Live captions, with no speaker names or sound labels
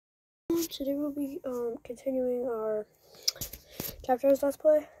Today we'll be continuing our Top Drives Let's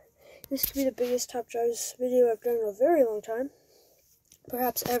Play. This could be the biggest Top Drives video I've done in a very long time,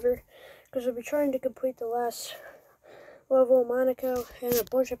 perhaps ever, because we'll be trying to complete the last level of Monaco and a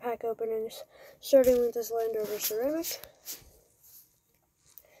bunch of pack openings, starting with this Land Rover Ceramic.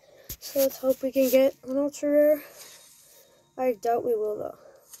 So let's hope we can get an ultra rare. I doubt we will though.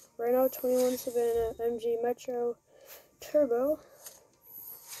 Right now, 21 Savannah MG Metro Turbo,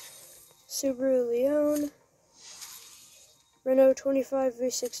 Subaru Leon, Renault 25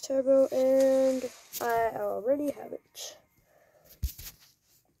 V6 Turbo, and I already have it.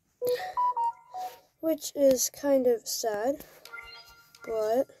 Which is kind of sad,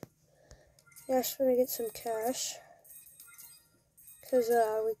 but yeah, I'm just gonna get some cash, because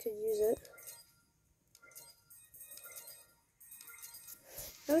we could use it.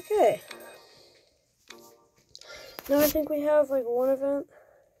 Okay. Now I think we have like one event.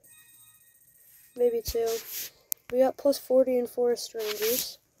 Maybe two. We got plus 40 in Forest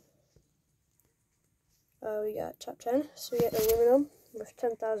Rangers. We got top 10. So we got aluminum with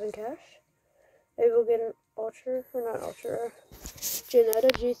 10,000 cash. Maybe we'll get an ultra, or not ultra, Jetta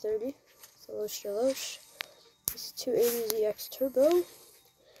G30. So Loesch. This is 280ZX Turbo.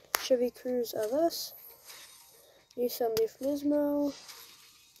 Chevy Cruze LS. Nissan Leaf Nismo.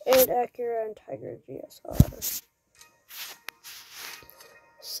 And Acura and Tiger GSR.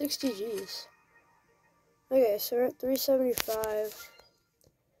 60 Gs. Okay, so we're at 375.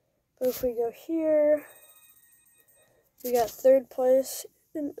 But if we go here, we got third place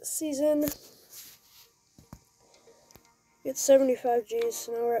in the season. Get 75 Gs,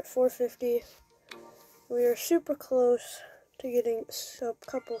 so now we're at 450. We are super close to getting a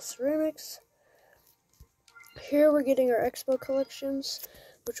couple ceramics. Here we're getting our Expo collections,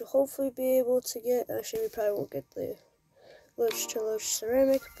 which will hopefully be able to get, actually we probably won't get the Loesch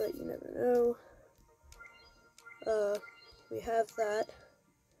ceramic, but you never know. We have that.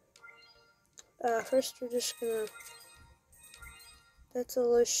 First we're just gonna, that's a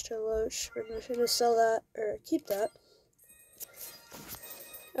Loesch. We're gonna sell that, or keep that.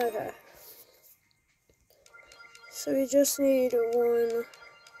 Okay. So we just need one.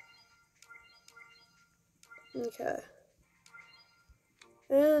 Okay.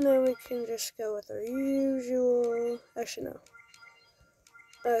 And then we can just go with our usual, actually no.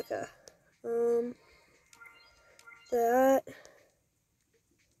 Okay. That.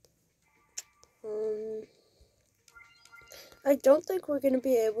 I don't think we're going to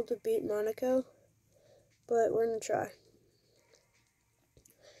be able to beat Monaco, but we're going to try.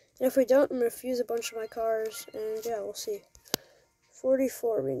 And if we don't, I'm going to fuse a bunch of my cars, and yeah, we'll see.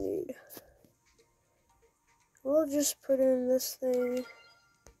 44 we need. We'll just put in this thing.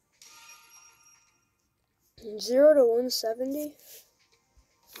 0 to 170.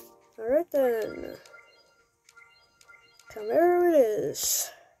 Alright then. Camaro it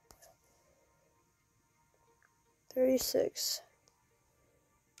is. 36.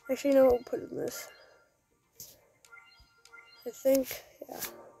 Actually, no, we'll put in this. I think, yeah.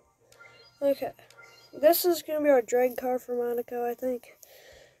 Okay. This is going to be our drag car for Monaco, I think.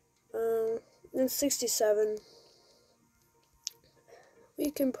 And 67.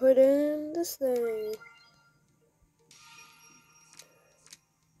 We can put in this thing.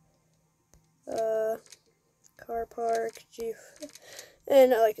 Car park, G,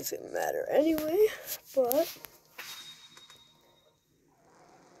 and not like it's gonna matter anyway, but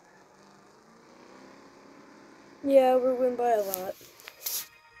yeah, we're winning by a lot.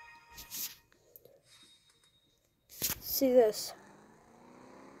 See this.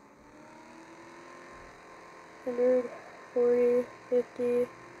 100, 40, 50,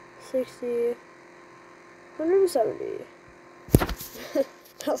 60, 170.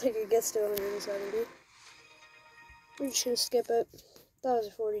 I don't think it gets to 170. We're just gonna skip it. That was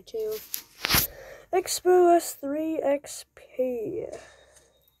a 42. Expo S3 XP.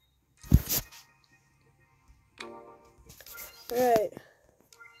 Alright.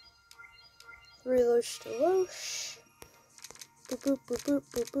 3 Loesch to Loesch. Boop, boop, boop, boop,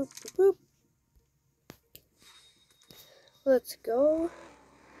 boop, boop, boop, boop. Let's go.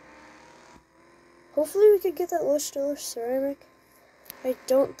 Hopefully we could get that Loesch to Loesch ceramic. I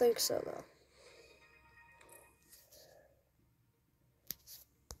don't think so, though.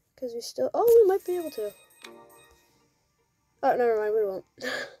 Because we still, oh, we might be able to. Oh, never mind, we won't.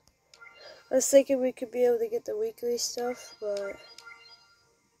 I was thinking we could be able to get the weekly stuff, but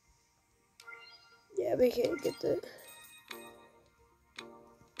yeah, we can't get that.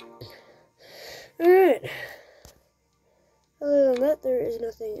 Alright. Other than that, there is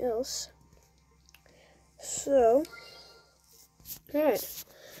nothing else. So, alright.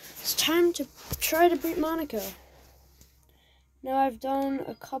 It's time to try to beat Monaco. Now I've done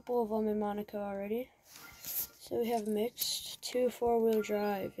a couple of them in Monaco already. So we have mixed, 2 4-wheel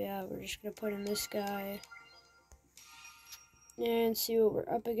drive. Yeah, we're just gonna put in this guy and see what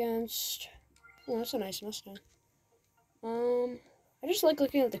we're up against. Oh, that's a nice Mustang. I just like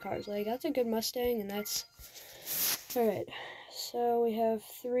looking at the cars. Like, that's a good Mustang, and that's alright. So we have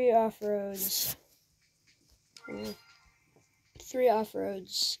 3 off-roads. 3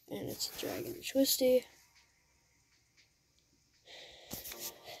 off-roads, and it's a Dragon Twisty.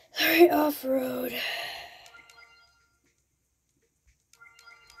 Alright, off-road.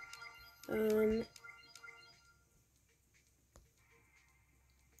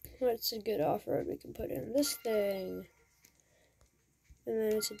 What's a good off-road we can put in? This thing. And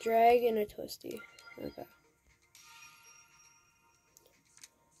then it's a drag and a twisty. Okay.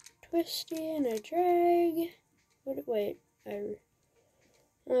 Twisty and a drag. Wait.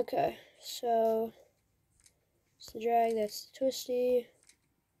 Okay, so it's the drag, that's the twisty.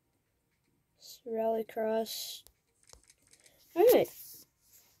 It's the rallycross. Alright.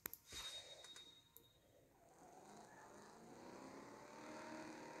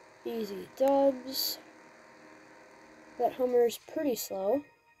 Easy dubs. That Hummer is pretty slow.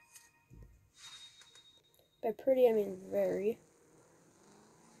 By pretty, I mean very.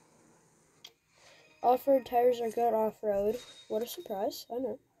 Off-road tires are good off-road. What a surprise. I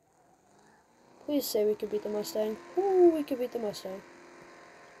know. Please say we could beat the Mustang. Ooh, we could beat the Mustang.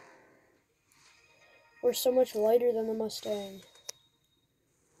 We're so much lighter than the Mustang.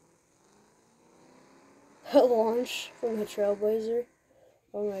 A launch from the Trailblazer.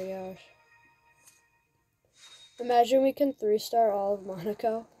 Oh my gosh. Imagine we can 3-star all of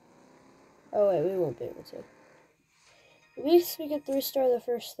Monaco. Oh wait, we won't be able to. At least we can 3-star the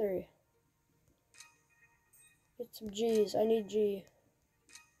first 3. Get some G's. I need G.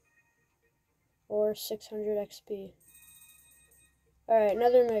 Or 600 XP. Alright,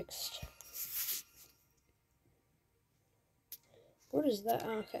 another mixed. What is that?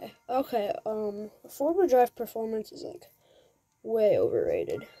 Okay, 4-wheel drive performance is like way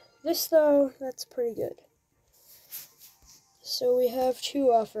overrated. This though, that's pretty good. So we have 2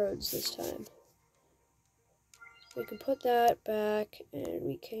 off-roads this time. We can put that back and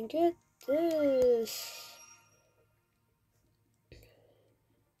we can get this.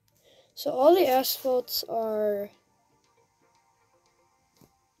 So all the asphalts are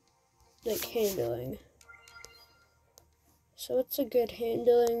like handling. So it's a good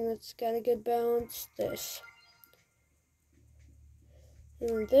handling that's got a good balance. This.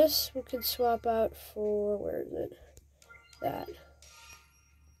 And this we could swap out for, where is it? That.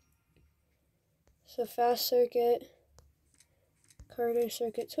 So fast circuit, karting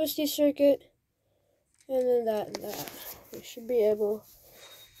circuit, twisty circuit, and then that and that. We should be able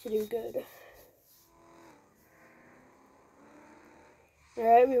to do good.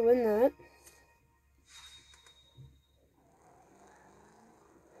 Alright, we win that.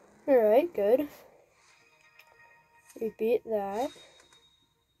 Alright, good. We beat that.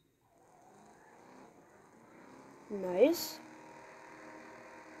 Nice.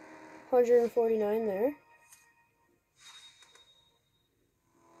 149 there.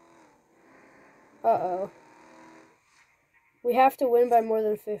 Uh-oh. We have to win by more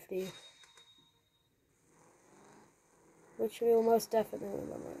than 50. Which we will most definitely win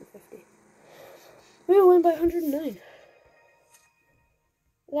by more than 50. We will win by 109.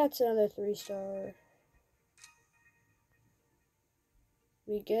 That's another 3-star.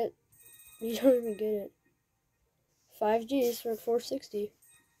 We don't even get it. 5 Gs for 460.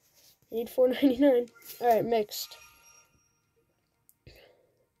 I need 499. Alright, mixed.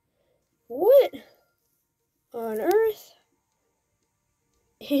 What on earth?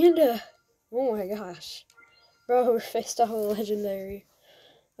 And, oh my gosh. Bro, we're faced off a legendary.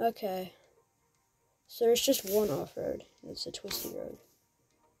 Okay. So there's just one off-road. It's a twisty road.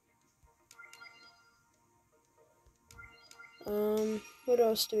 What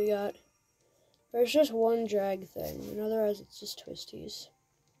else do we got? There's just one drag thing, and otherwise it's just twisties.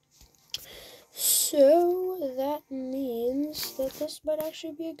 So that means that this might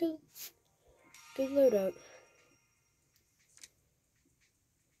actually be a good loadout.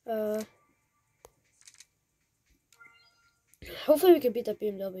 Hopefully we can beat that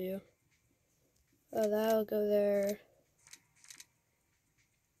BMW. That'll go there.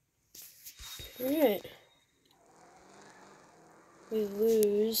 Alright. We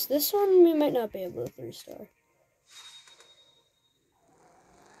lose. This one we might not be able to 3-star.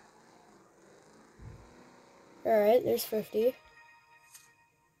 Alright, there's 50.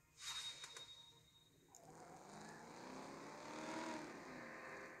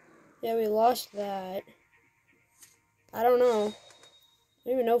 Yeah, we lost that. I don't know. I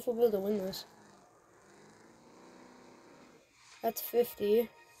don't even know if we'll be able to win this. That's 50.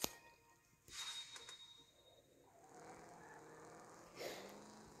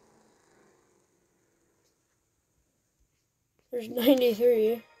 There's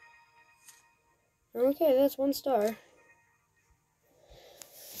 93. Okay, that's 1 star.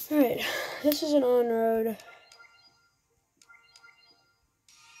 Alright, this is an on-road.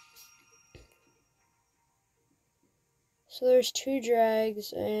 So there's 2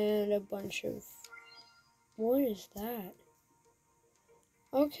 drags and a bunch of... What is that?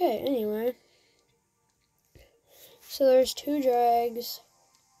 Okay, anyway. So there's 2 drags.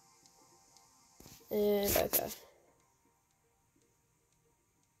 And, okay.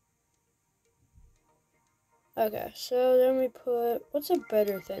 Okay, so then we put... What's a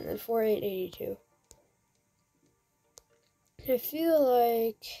better thing than 4882? I feel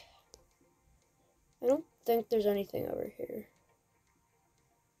like... I don't think there's anything over here.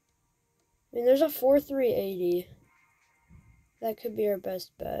 I mean, there's a 4380. That could be our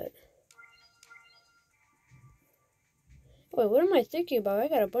best bet. Wait, what am I thinking about? I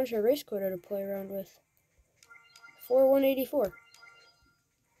got a bunch of race quota to play around with. 4184.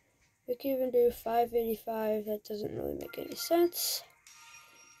 We can even do 585. That doesn't really make any sense.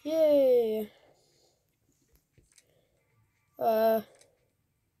 Yay! That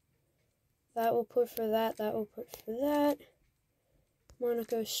will put for that. That will put for that.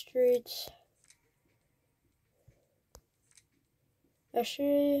 Monaco Streets.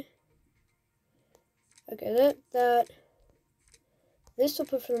 Actually, okay, that. This will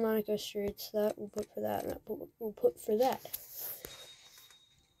put for the Monaco Streets. That will put for that, and that will put for that.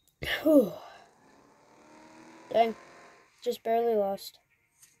 Whew. Dang, just barely lost.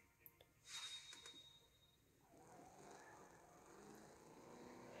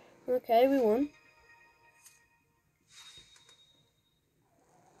 Okay, we won.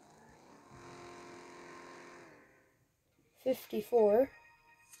 $54.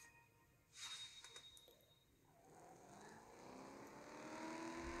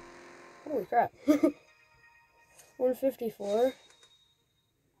 Holy crap. 154.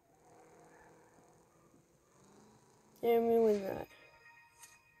 And we win that.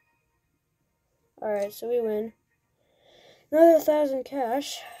 Alright, so we win. Another 1,000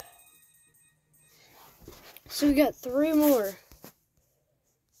 cash. So we got 3 more.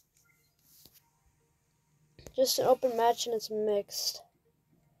 Just an open match and it's mixed.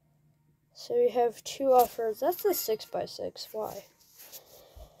 So we have 2 off-roads. That's the 6x6. Why?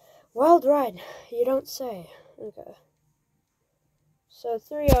 Wild ride. You don't say. Okay. So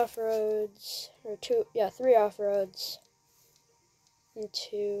 3 off-roads. Or 2. Yeah, 3 off-roads. And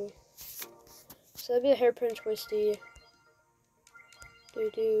 2. So that'd be a hairpin twisty.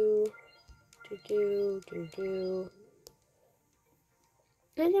 Do-do. Do-do. Do-do.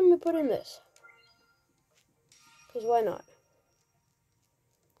 And then we put in this. Because why not?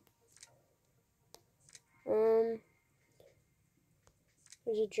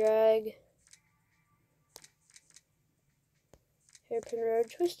 There's a drag. Hairpin road,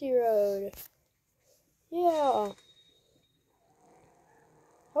 twisty road. Yeah.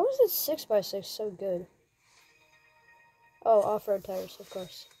 How is this 6x6 so good? Oh, off-road tires, of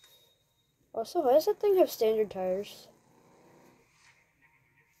course. Also, why does that thing have standard tires?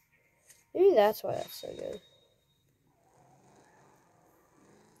 Maybe that's why that's so good.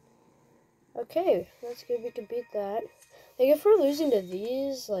 Okay, that's good. We can beat that. Like, if we're losing to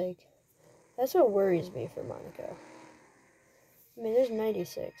these, like, that's what worries me for Monaco. I mean, there's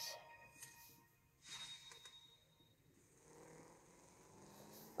 96.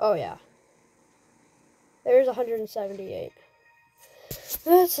 Oh, yeah. There's 178.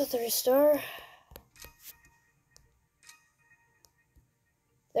 That's a 3-star.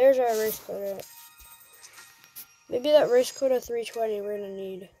 There's our race quota. Maybe that race quota 320 we're gonna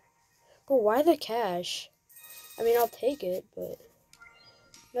need. But why the cash? I mean, I'll take it, but...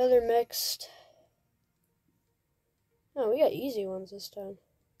 Another mixed. Oh, we got easy ones this time.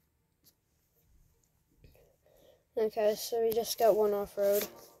 Okay, so we just got 1 off-road.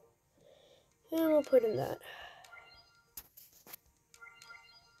 And we'll put in that.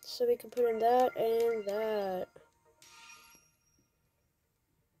 So we can put in that and that.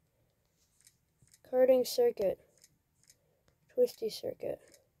 Karting circuit. Twisty circuit.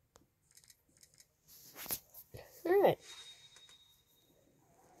 Alright.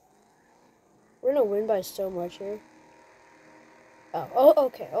 We're gonna win by so much here. Oh,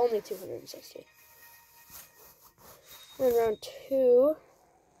 okay. Only 260. In round 2.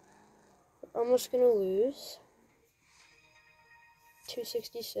 We're almost gonna lose.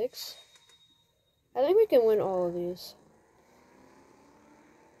 266. I think we can win all of these.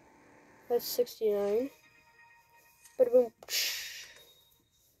 That's 69. But boom.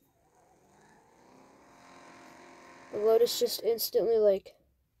 The Lotus just instantly, like,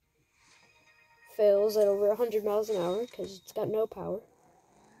 fails at over 100 miles an hour because it's got no power.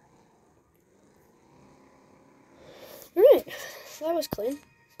 Alright, that was clean.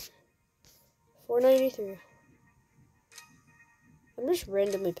 493. I'm just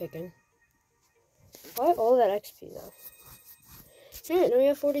randomly picking. Why all that XP, though? Alright, now we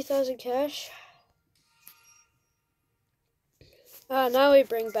have 40,000 cash. Now we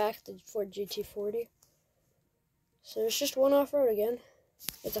bring back the Ford GT40. So there's just one off-road again.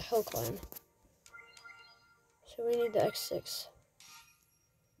 It's a hill climb. So we need the X6.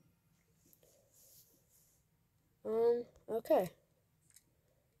 Okay.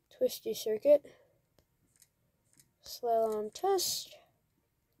 Twisty circuit. Slalom test.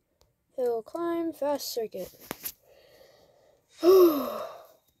 Hill climb, fast circuit. It's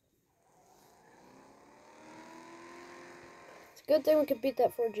a good thing we could beat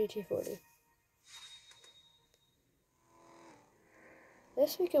that Ford GT40.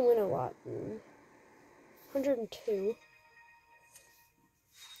 This we can win a lot. 102.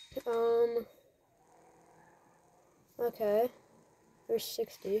 Okay. There's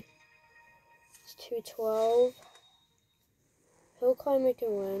 60. It's 212. Hill climb we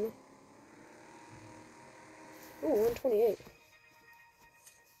can win. Ooh, 128.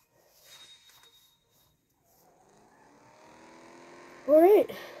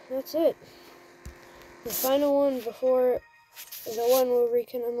 Alright, that's it. The final one before the one where we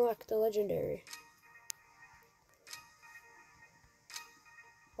can unlock the legendary.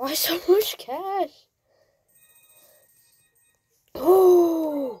 Why so much cash?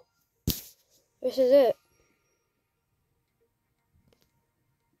 Oh! This is it.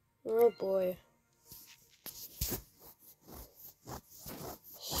 Oh boy.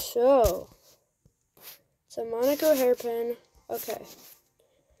 So, it's a Monaco hairpin. Okay.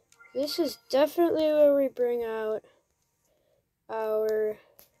 This is definitely where we bring out our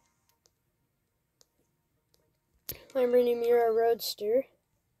Lamborghini Miura Roadster.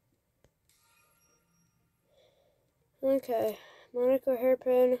 Okay, Monaco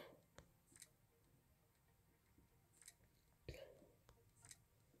hairpin.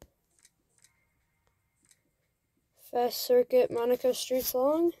 Fast circuit, Monaco streets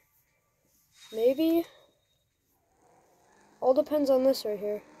long. Maybe. All depends on this right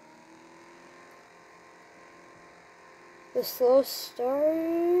here. The slow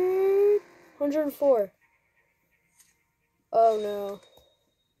start. 104. Oh no.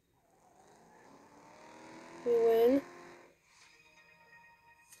 We win.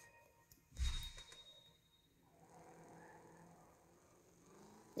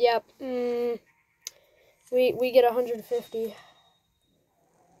 Yep. We get 150.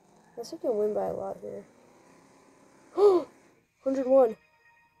 I think we can win by a lot here. 101.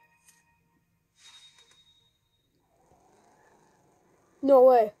 No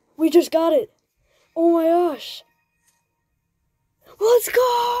way. We just got it. Oh my gosh. Let's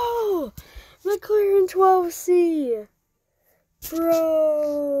go! McLaren 12C.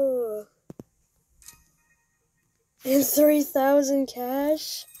 Bro. And 3,000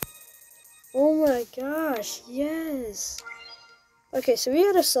 cash. Oh my gosh, yes. Okay, so we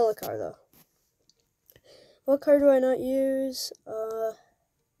had to sell a car though. What car do I not use?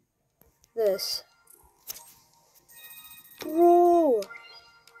 This. Bro!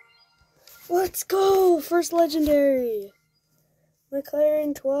 Let's go! First legendary!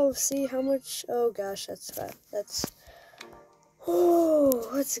 McLaren 12C, how much? Oh gosh, that's fat. Oh,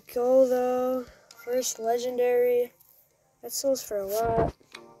 let's go though. First legendary. That sells for a lot.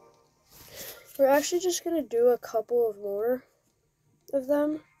 We're actually just gonna do a couple of more of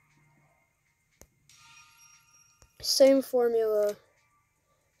them. Same formula.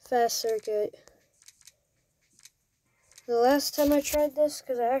 Fast circuit. The last time I tried this,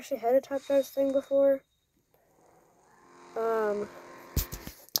 because I actually had a Top Guys thing before,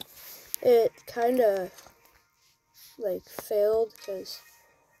 it kinda like failed because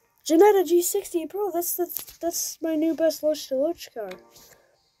Ginetta G60, bro, that's my new best Loach to Loach car.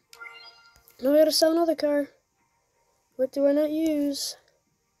 Now we gotta sell another car. What do I not use?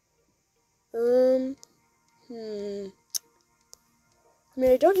 I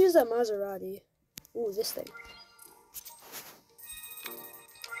mean, I don't use that Maserati. Ooh, this thing.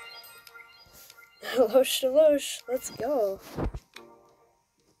 Loach to Loach, let's go.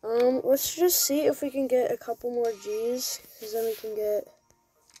 Let's just see if we can get a couple more G's, because then we can get,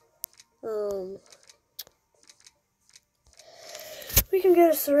 We can get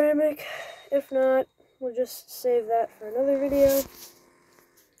a ceramic. If not, we'll just save that for another video.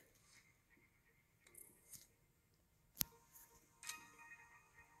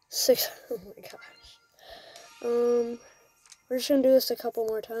 Oh my gosh. We're just gonna do this a couple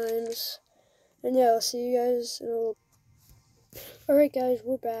more times. And yeah, I'll see you guys in a little. Alright guys,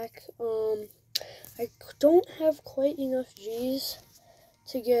 we're back. I don't have quite enough G's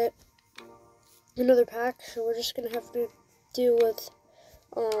to get another pack, so we're just gonna have to deal with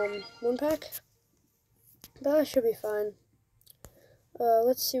one pack. But that should be fine.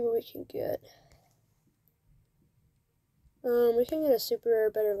 Let's see what we can get. We can get a super rare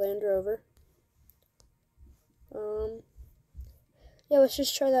better Land Rover. Yeah, let's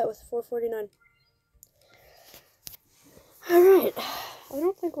just try that with 449. Alright. I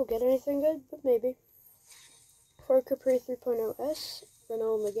don't think we'll get anything good, but maybe. Ford Capri 3.0S,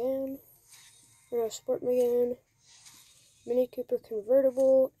 Renault Megane, Renault Sport Megane, Mini Cooper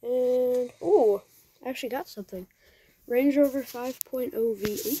Convertible, and ooh, I actually got something. Range Rover 5.0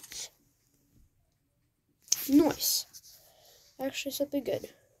 V8. Nice. Actually something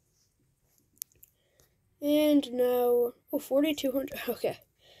good. And now, oh, 4,200. Okay.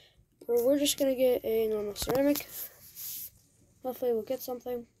 Well, we're just gonna get a normal ceramic. Hopefully we'll get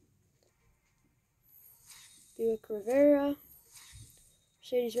something. Buick Rivera,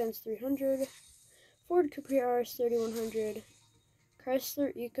 Mercedes-Benz 300, Ford Capri RS 3100,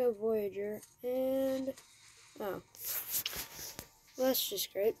 Chrysler Eco Voyager, and oh, well, that's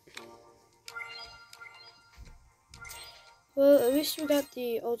just great. Well, at least we got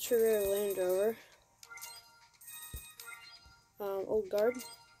the ultra rare Land Rover. Old guard.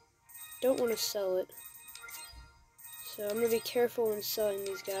 Don't want to sell it, so I'm gonna be careful when selling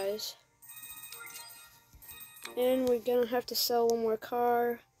these guys. And we're gonna have to sell one more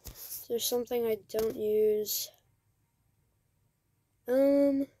car. There's something I don't use.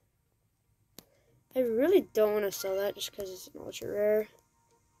 I really don't want to sell that just because it's an ultra rare.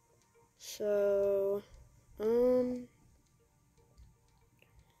 So,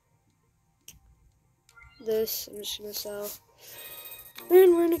 this I'm just gonna sell.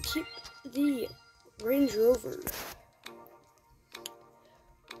 And we're gonna keep the Range Rover.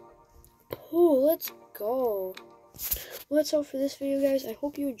 Oh, let's go. Well, that's all for this video, guys. I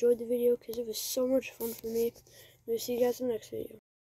hope you enjoyed the video because it was so much fun for me. We'll see you guys in the next video.